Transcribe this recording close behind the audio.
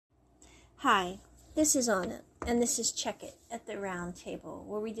Hi, this is Anna, and this is Check It at the Round Table,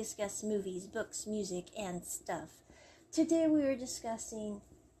 where we discuss movies, books, music, and stuff. Today we are discussing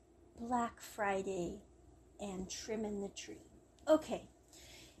Black Friday and trimming the tree. Okay,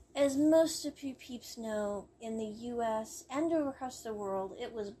 as most of you peeps know, in the US and across the world,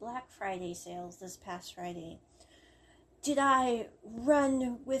 it was Black Friday sales this past Friday. Did I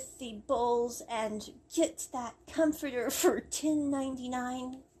run with the bulls and get that comforter for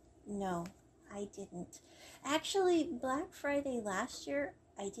 $10.99? No, I didn't. Actually, Black Friday last year,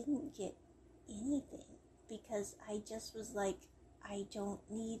 I didn't get anything because I just was like, I don't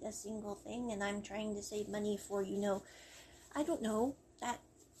need a single thing and I'm trying to save money for, I don't know,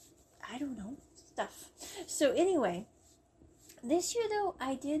 stuff. So anyway, this year, though,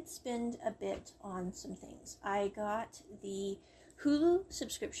 I did spend a bit on some things. I got the Hulu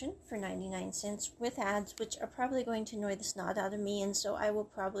subscription for 99 cents with ads, which are probably going to annoy the snot out of me, and so I will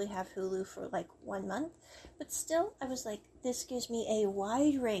probably have Hulu for like 1 month. But still, I was like, this gives me a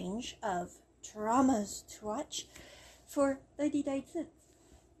wide range of dramas to watch for 99 cents.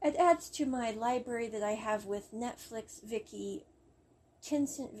 It adds to my library that I have with Netflix, Viki,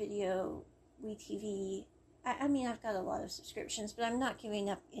 Tencent Video, WeTV. I mean, I've got a lot of subscriptions, but I'm not giving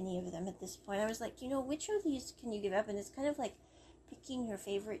up any of them at this point. I was like, which of these can you give up? And it's kind of like picking your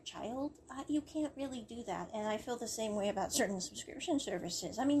favorite child. You can't really do that. And I feel the same way about certain subscription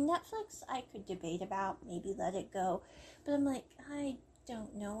services. I mean, Netflix, I could debate about, maybe let it go. But I'm like, I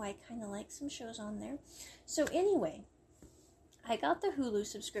don't know. I kind of like some shows on there. So anyway, I got the Hulu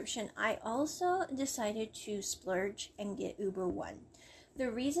subscription. I also decided to splurge and get Uber One. The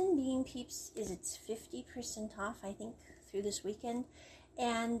reason being, peeps, is it's 50% off, I think, through this weekend.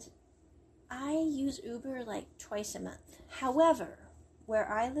 And I use Uber like twice a month. However, where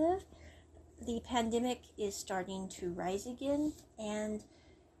I live, the pandemic is starting to rise again. And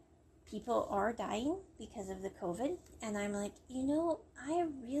people are dying because of the COVID. And I'm like, I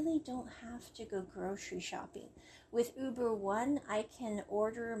really don't have to go grocery shopping. With Uber One, I can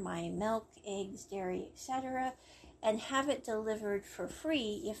order my milk, eggs, dairy, etc., and have it delivered for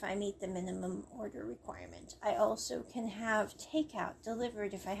free if I meet the minimum order requirement. I also can have takeout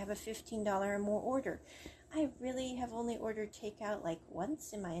delivered if I have a $15 or more order. I really have only ordered takeout like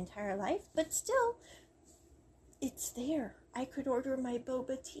once in my entire life, but still, it's there. I could order my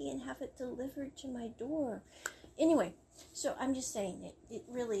boba tea and have it delivered to my door. Anyway, so I'm just saying it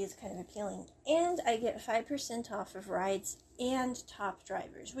really is kind of appealing. And I get 5% off of rides and top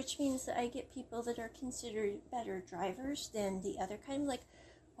drivers, which means that I get people that are considered better drivers than the other kind. Like,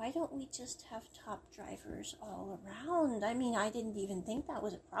 why don't we just have top drivers all around? I mean, I didn't even think that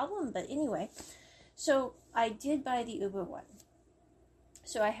was a problem, but anyway. So I did buy the Uber One.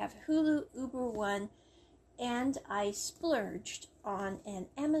 So I have Hulu, Uber One, and I splurged on an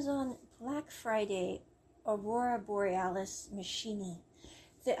Amazon Black Friday Aurora Borealis machine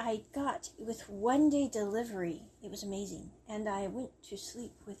that I got with 1-day delivery. It was amazing. And I went to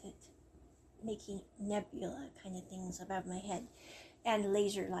sleep with it, making nebula kind of things above my head and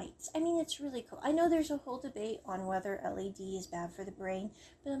laser lights. I mean, it's really cool. I know there's a whole debate on whether LED is bad for the brain,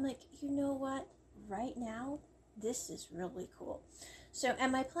 but I'm like, you know what? Right now, this is really cool. So,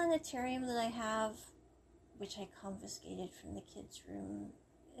 and my planetarium that I have, which I confiscated from the kids' room,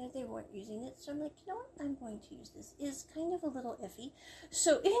 they weren't using it, so I'm like, you know what, I'm going to use this. Is kind of a little iffy.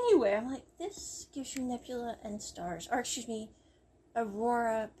 So anyway, I'm like, this gives you nebula and stars, or excuse me,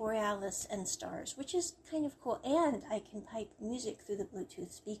 Aurora Borealis and stars, which is kind of cool. And I can pipe music through the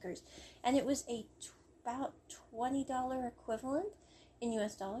Bluetooth speakers. And it was about $20 equivalent in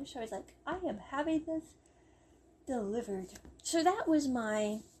US dollars. So I was like, I am having this delivered. So that was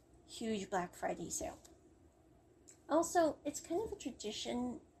my huge Black Friday sale. Also, it's kind of a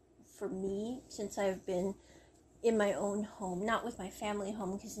tradition for me since I've been in my own home, not with my family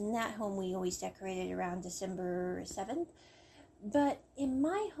home, because in that home we always decorated around December 7th. But in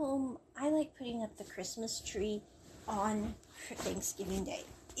my home, I like putting up the Christmas tree on Thanksgiving Day.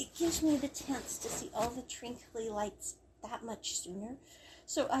 It gives me the chance to see all the twinkly lights that much sooner.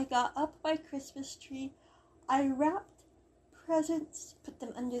 So I got up my Christmas tree. I wrapped presents, put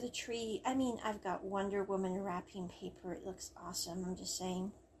them under the tree. I mean, I've got Wonder Woman wrapping paper. It looks awesome, I'm just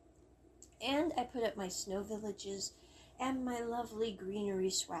saying. And I put up my snow villages and my lovely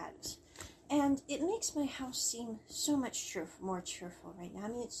greenery swags. And it makes my house seem so much more cheerful right now. I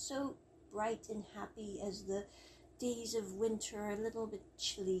mean, it's so bright and happy as the days of winter are a little bit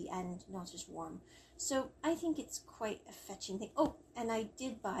chilly and not as warm. So I think it's quite a fetching thing. Oh, and I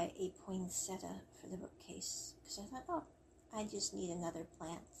did buy a poinsettia for the bookcase because I thought, I just need another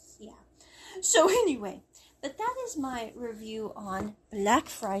plant. Yeah. So anyway, but that is my review on Black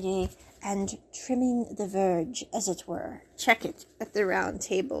Friday and trimming the verge, as it were. Check it at the round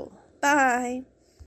table. Bye.